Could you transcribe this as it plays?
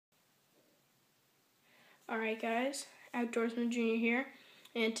Alright guys, Outdoorsman Jr. here,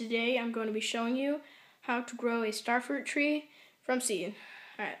 and today I'm going to be showing you how to grow a starfruit tree from seed.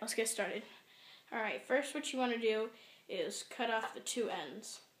 Alright, let's get started. Alright, first what you want to do is cut off the two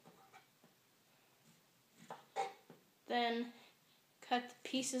ends. Then cut the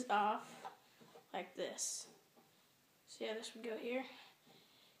pieces off like this. See how this would go here?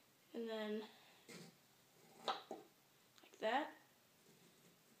 And then like that.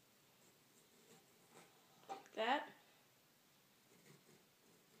 That.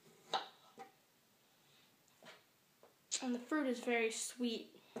 And the fruit is very sweet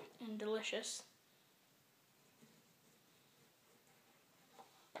and delicious.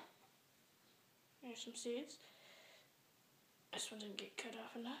 Here's some seeds. This one didn't get cut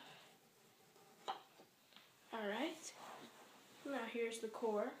off enough. Alright. Now here's the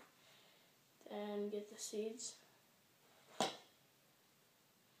core. Then get the seeds.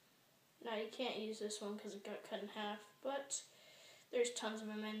 Now you can't use this one because it got cut in half, but there's tons of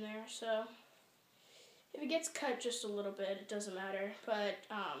them in there, so if it gets cut just a little bit, it doesn't matter, but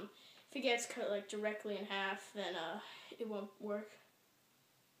if it gets cut like directly in half, then it won't work.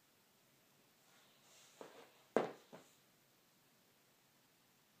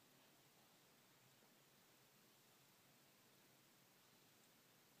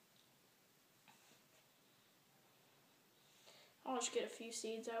 I'll just get a few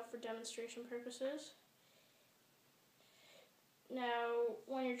seeds out for demonstration purposes. Now,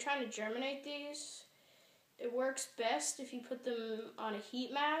 when you're trying to germinate these, it works best if you put them on a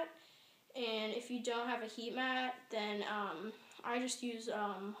heat mat. And if you don't have a heat mat, then I just use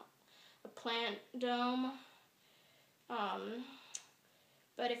a plant dome.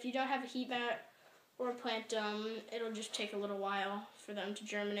 But if you don't have a heat mat or a plant dome, it'll just take a little while for them to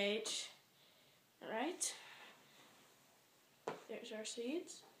germinate. Alright. There's our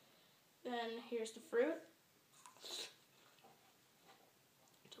seeds. Then here's the fruit.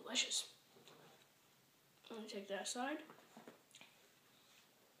 Delicious. I'm going to take that aside.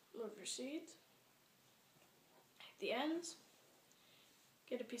 Move your seeds. Take the ends.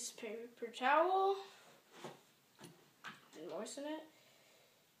 Get a piece of paper towel. And moisten it.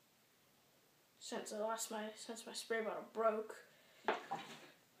 Since my spray bottle broke,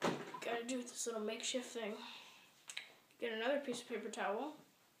 gotta do this little makeshift thing. Get another piece of paper towel,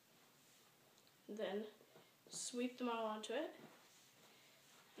 and then sweep them all onto it,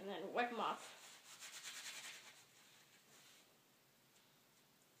 and then wipe them off.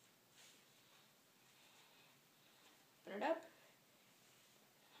 Open it up.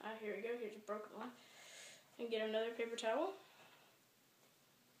 Here we go, here's a broken one. And get another paper towel.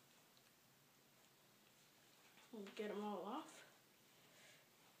 And get them all off.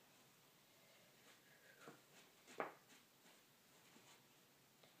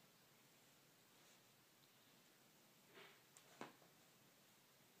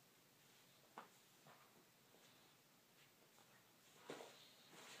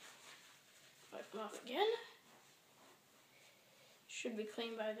 Wipe them off again. Should be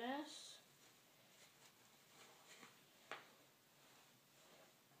clean by this.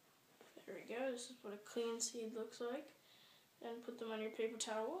 There we go, this is what a clean seed looks like. Then put them on your paper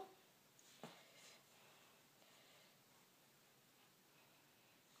towel.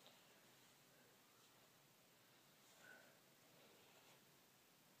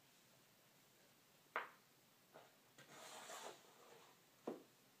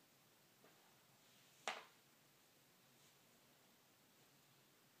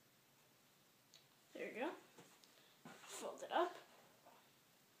 There you go. Fold it up.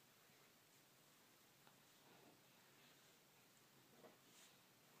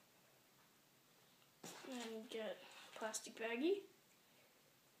 And get a plastic baggie.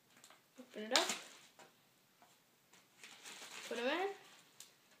 Open it up. Put them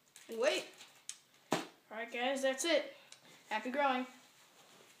in. And wait. Alright guys, that's it. Happy growing.